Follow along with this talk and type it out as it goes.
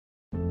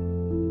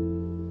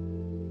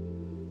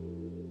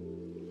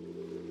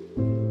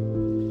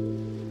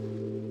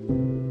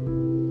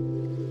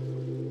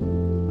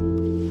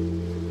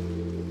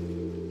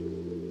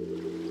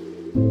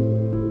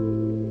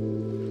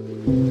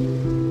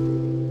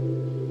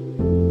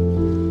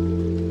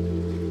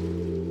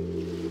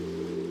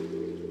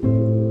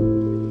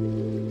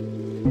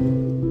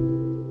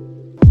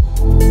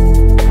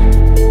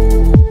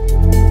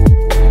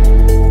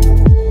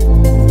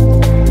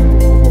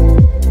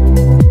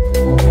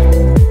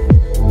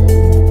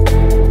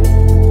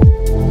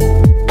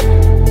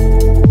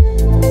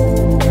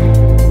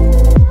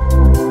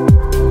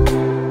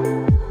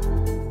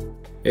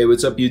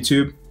What's up,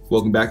 YouTube?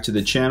 Welcome back to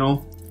the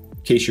channel.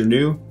 In case you're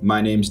new,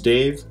 my name's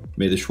Dave.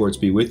 May the Schwartz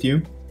be with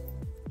you.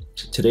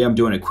 Today I'm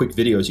doing a quick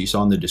video, as you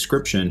saw in the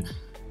description,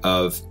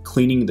 of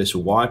cleaning this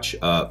watch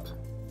up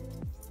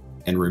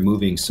and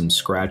removing some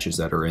scratches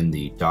that are in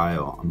the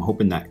dial. I'm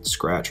hoping that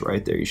scratch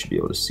right there, you should be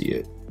able to see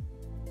it.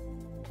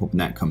 Hoping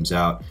that comes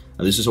out.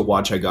 Now, this is a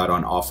watch I got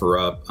on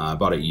OfferUp. I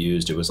bought it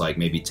used. It was like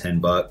maybe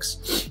 10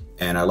 bucks.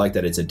 And I like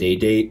that it's a day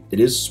date.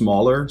 It is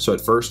smaller, so at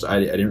first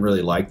I didn't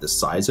really like the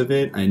size of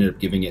it. I ended up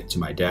giving it to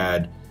my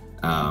dad,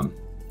 and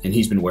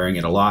he's been wearing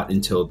it a lot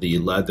until the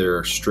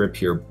leather strip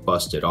here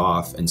busted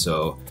off, and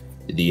so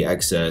the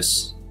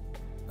excess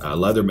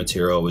leather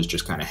material was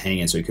just kind of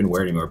hanging, so he couldn't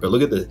wear it anymore. But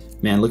look at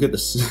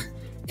the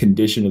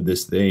condition of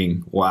this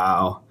thing.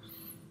 Wow.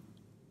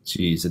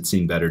 Jeez, it's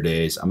seen better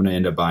days. I'm gonna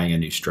end up buying a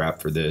new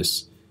strap for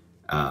this.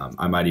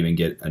 I might even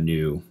get a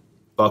new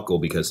buckle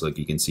because look,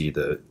 you can see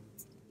that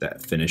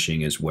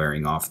finishing is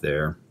wearing off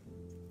there,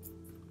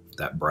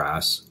 that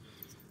brass.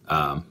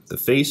 The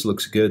face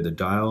looks good, the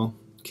dial,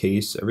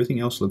 case, everything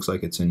else looks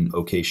like it's in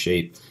okay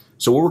shape.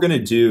 So what we're gonna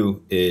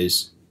do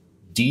is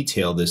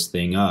detail this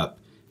thing up.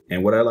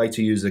 And what I like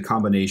to use is a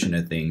combination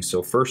of things.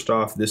 So first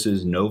off, this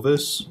is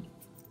Novus,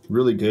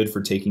 really good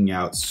for taking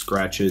out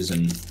scratches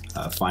and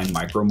fine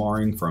micro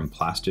marring from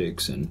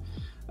plastics and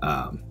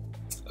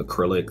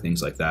acrylic,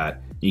 things like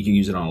that. You can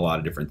use it on a lot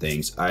of different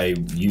things. I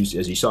used,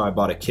 as you saw, I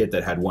bought a kit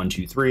that had 1,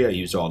 2, 3. I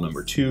used all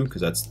number 2 because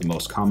that's the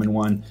most common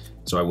one.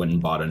 So I went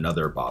and bought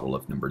another bottle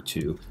of number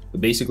 2. But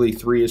basically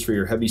 3 is for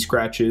your heavy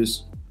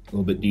scratches, a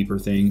little bit deeper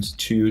things.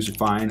 2 is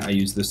fine, I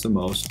use this the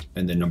most.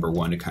 And then number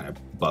 1 to kind of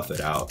buff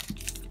it out.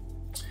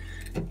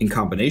 In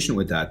combination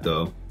with that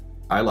though,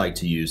 I like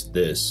to use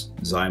this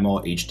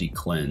Zymol HD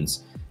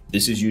Cleanse.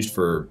 This is used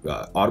for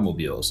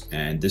automobiles,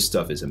 and this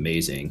stuff is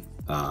amazing.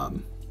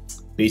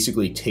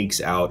 Basically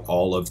takes out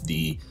all of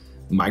the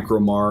micro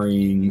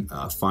marring,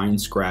 fine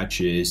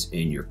scratches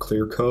in your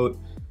clear coat,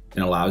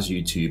 and allows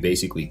you to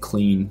basically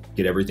clean,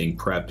 get everything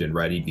prepped and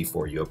ready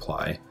before you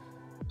apply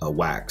a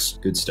wax.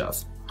 Good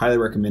stuff. Highly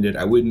recommended.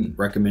 I wouldn't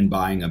recommend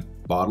buying a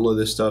bottle of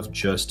this stuff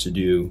just to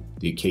do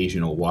the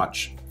occasional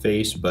watch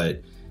face,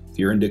 but if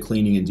you're into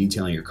cleaning and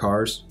detailing your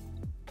cars,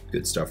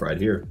 good stuff right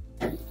here.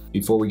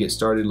 Before we get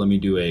started, let me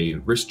do a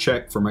wrist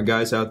check for my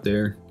guys out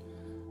there.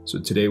 So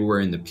today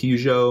we're in the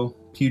Peugeot.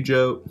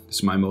 This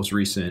is my most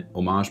recent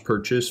homage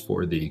purchase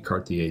for the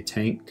Cartier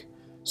Tank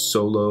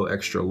Solo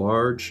Extra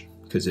Large,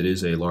 because it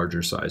is a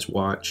larger size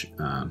watch.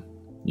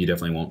 You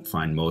definitely won't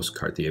find most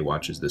Cartier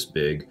watches this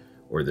big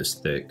or this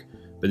thick.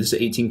 But this is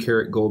 18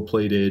 karat gold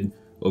plated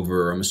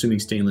over, I'm assuming,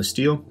 stainless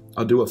steel.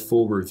 I'll do a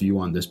full review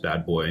on this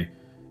bad boy,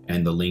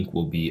 and the link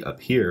will be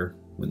up here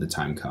when the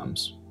time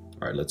comes.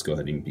 All right, let's go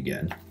ahead and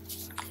begin.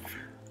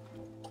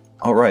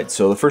 All right,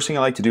 so the first thing I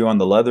like to do on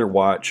the leather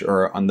watch,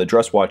 or on the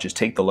dress watch, is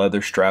take the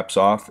leather straps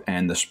off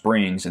and the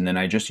springs, and then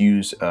I just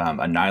use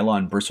a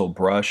nylon bristle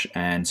brush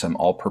and some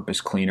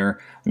all-purpose cleaner.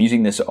 I'm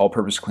using this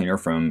all-purpose cleaner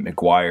from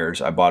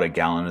Meguiar's. I bought a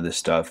gallon of this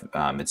stuff.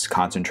 It's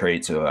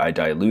concentrate, so I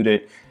dilute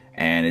it,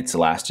 and it's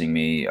lasting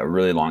me a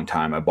really long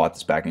time. I bought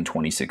this back in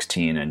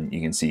 2016, and you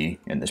can see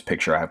in this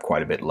picture I have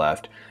quite a bit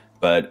left.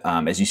 But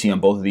as you see on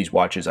both of these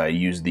watches, I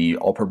use the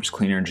all-purpose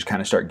cleaner and just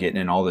kind of start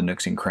getting in all the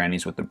nooks and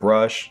crannies with the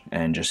brush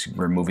and just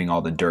removing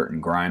all the dirt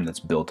and grime that's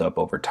built up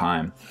over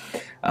time.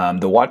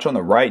 The watch on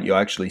the right you'll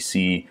actually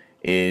see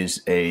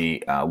is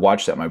a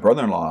watch that my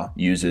brother-in-law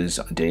uses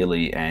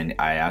daily, and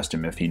I asked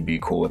him if he'd be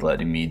cool with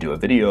letting me do a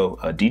video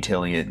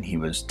detailing it, and he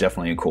was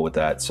definitely cool with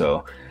that.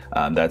 So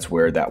that's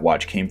where that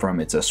watch came from.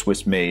 It's a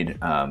Swiss-made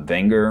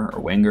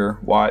Wenger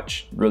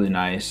watch, really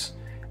nice.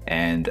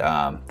 And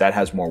that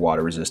has more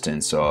water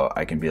resistance, so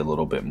I can be a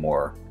little bit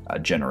more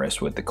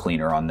generous with the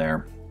cleaner on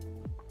there.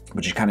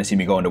 But you kind of see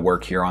me going to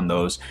work here on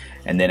those.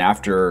 And then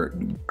after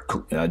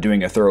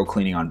doing a thorough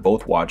cleaning on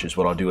both watches,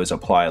 what I'll do is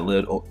apply a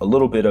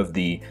little bit of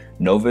the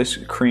Novus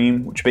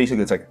cream, which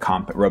basically is like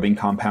a rubbing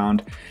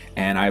compound.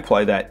 And I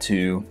apply that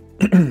to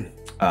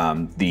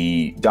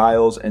the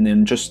dials and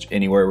then just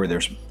anywhere where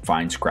there's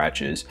fine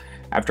scratches.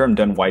 After I'm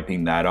done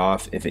wiping that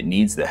off, if it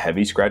needs the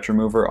heavy scratch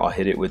remover, I'll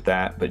hit it with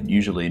that, but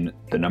usually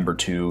the number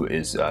 2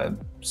 is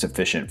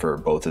sufficient for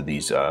both of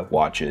these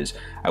watches.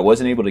 I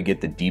wasn't able to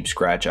get the deep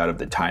scratch out of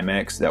the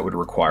Timex. That would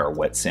require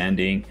wet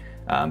sanding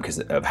because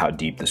of how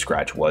deep the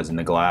scratch was in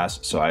the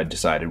glass, so I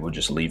decided we'll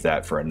just leave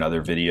that for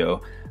another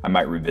video. I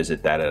might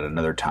revisit that at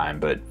another time,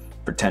 but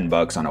for 10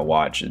 bucks on a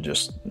watch, it's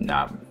just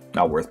not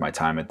worth my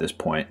time at this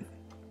point.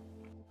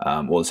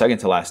 Well, the second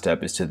to last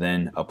step is to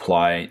then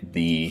apply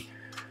the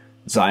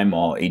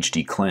Zymol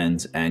HD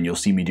Cleanse, and you'll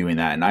see me doing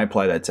that, and I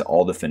apply that to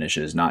all the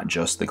finishes, not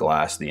just the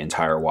glass. The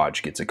entire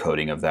watch gets a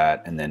coating of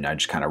that, and then I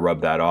just kind of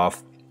rub that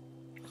off.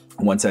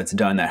 Once that's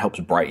done, that helps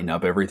brighten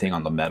up everything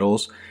on the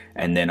metals,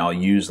 and then I'll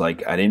use,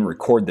 like, I didn't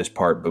record this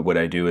part, but what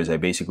I do is I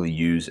basically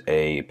use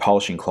a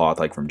polishing cloth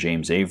like from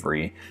James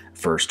Avery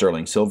for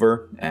sterling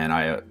silver, and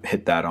I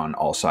hit that on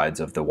all sides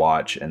of the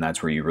watch, and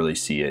that's where you really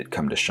see it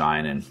come to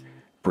shine and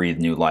breathe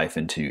new life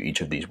into each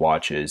of these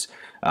watches.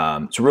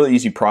 It's a really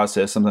easy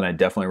process, something I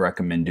definitely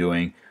recommend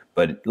doing.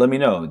 But let me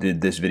know,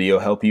 did this video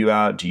help you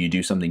out? Do you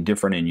do something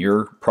different in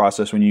your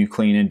process when you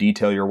clean and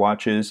detail your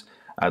watches?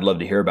 I'd love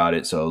to hear about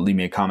it, so leave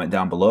me a comment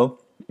down below.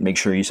 Make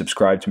sure you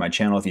subscribe to my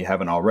channel if you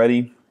haven't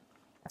already.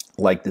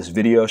 Like this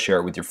video, share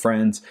it with your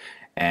friends,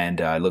 and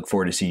I look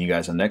forward to seeing you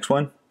guys on the next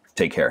one.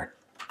 Take care.